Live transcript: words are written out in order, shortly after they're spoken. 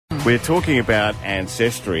We're talking about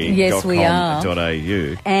Ancestry. Yes, we are.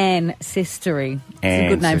 .au. Ancestry. It's a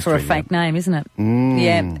good name for a fake name, isn't it?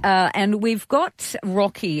 Yeah. And we've got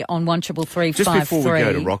Rocky on 133353. Just before we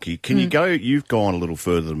go to Rocky, can you go? You've gone a little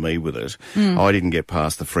further than me with it. I didn't get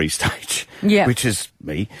past the free stage, which is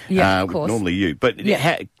me. Yeah, of course. Normally you. But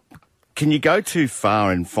can you go too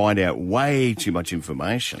far and find out way too much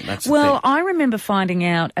information? That's the thing. I remember finding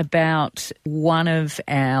out about one of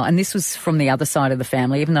our, and this was from the other side of the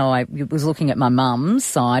family, even though I was looking at my mum's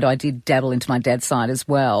side, I did dabble into my dad's side as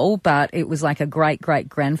well, but it was like a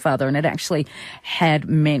great-great-grandfather, and it actually had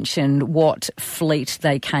mentioned what fleet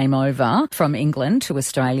they came over from England to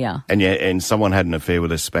Australia. And someone had an affair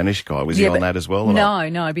with a Spanish guy. Was he on that as well?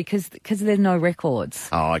 No, because there's no records.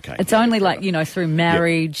 Oh, okay. It's only through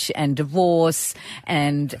marriage and divorce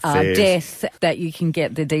and death that you can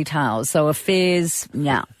get the details. So affairs,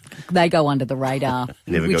 they go under the radar,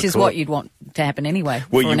 which is what you'd want to happen anyway,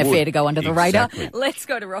 for an affair to go under the radar. Let's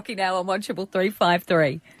go to Rocky now on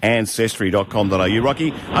 133353. Ancestry.com.au.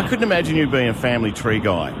 Rocky, I couldn't imagine you being a family tree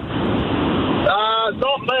guy.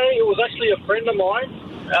 Not me. It was actually a friend of mine.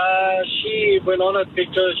 She went on it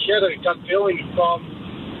because she had a gut feeling from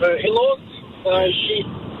her in-laws. So she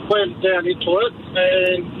went down into it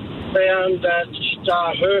and found that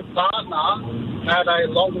her partner had a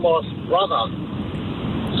long-lost brother.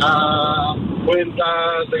 When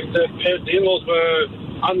the in-laws were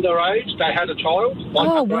underage, they had a child, and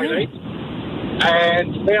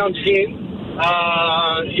found him.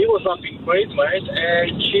 He was up in Queensland,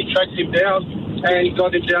 and she tracked him down and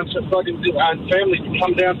got him and family to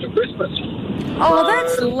come down for Christmas. Oh,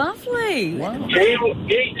 that's lovely. Wow.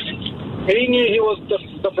 He knew he was,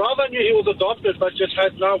 the brother knew he was adopted, but just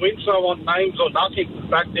had no info on names or nothing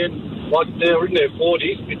back then, like they were in their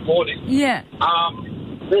 40s, mid-40s. Yeah.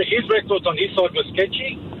 His records on his side were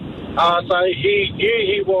sketchy. So he knew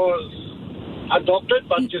he was adopted,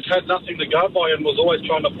 but just had nothing to go by and was always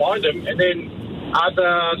trying to find him. And then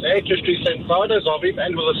the ancestry sent photos of him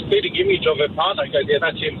and with a spitting image of her partner. Goes, yeah,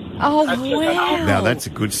 that's him. Oh, wow. Now, that's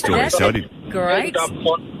a good story. Great.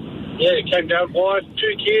 He came down wife,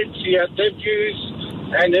 2 kids, he had nephews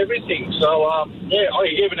and everything. So, I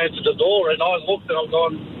even answered the door and I looked and I'm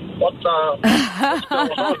going, what's going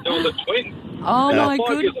on? There was a twin. Oh, my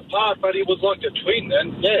 5 years apart, but he was like a twin.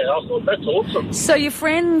 And, I thought, that's awesome. So your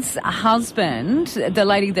friend's husband, the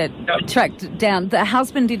lady that tracked down, the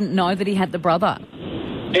husband didn't know that he had the brother?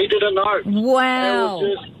 He didn't know. Wow.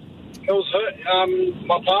 It was her,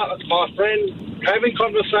 my friend having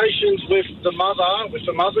conversations with the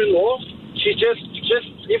mother-in-law. She just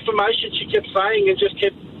information she kept saying and just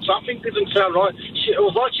kept, something didn't sound right. It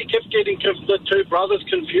was like she kept getting the two brothers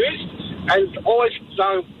confused and always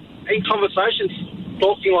in conversations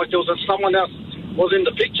talking like there was someone else was in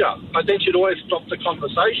the picture. But then she'd always stop the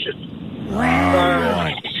conversation.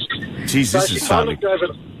 Wow. Jeez, this is starting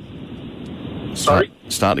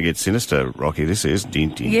to get sinister, Rocky. This is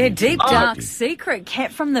deep dark secret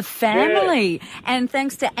kept from the family. Yeah. And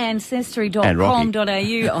thanks to ancestry.com.au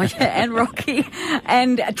and Rocky,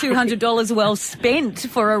 and $200 well spent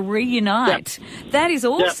for a reunite. Yep. That is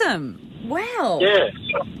awesome. Yep. Wow. Yeah.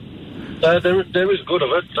 There is good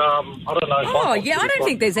of it. I don't know. I don't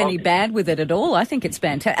think there's any bad with it at all. I think it's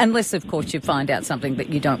fantastic. Unless, of course, you find out something that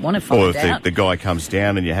you don't want to find out. Or if the guy comes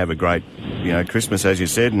down and you have a great, Christmas, as you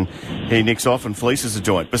said, and he nicks off and fleaces a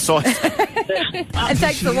joint. Besides... and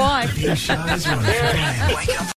takes the wife.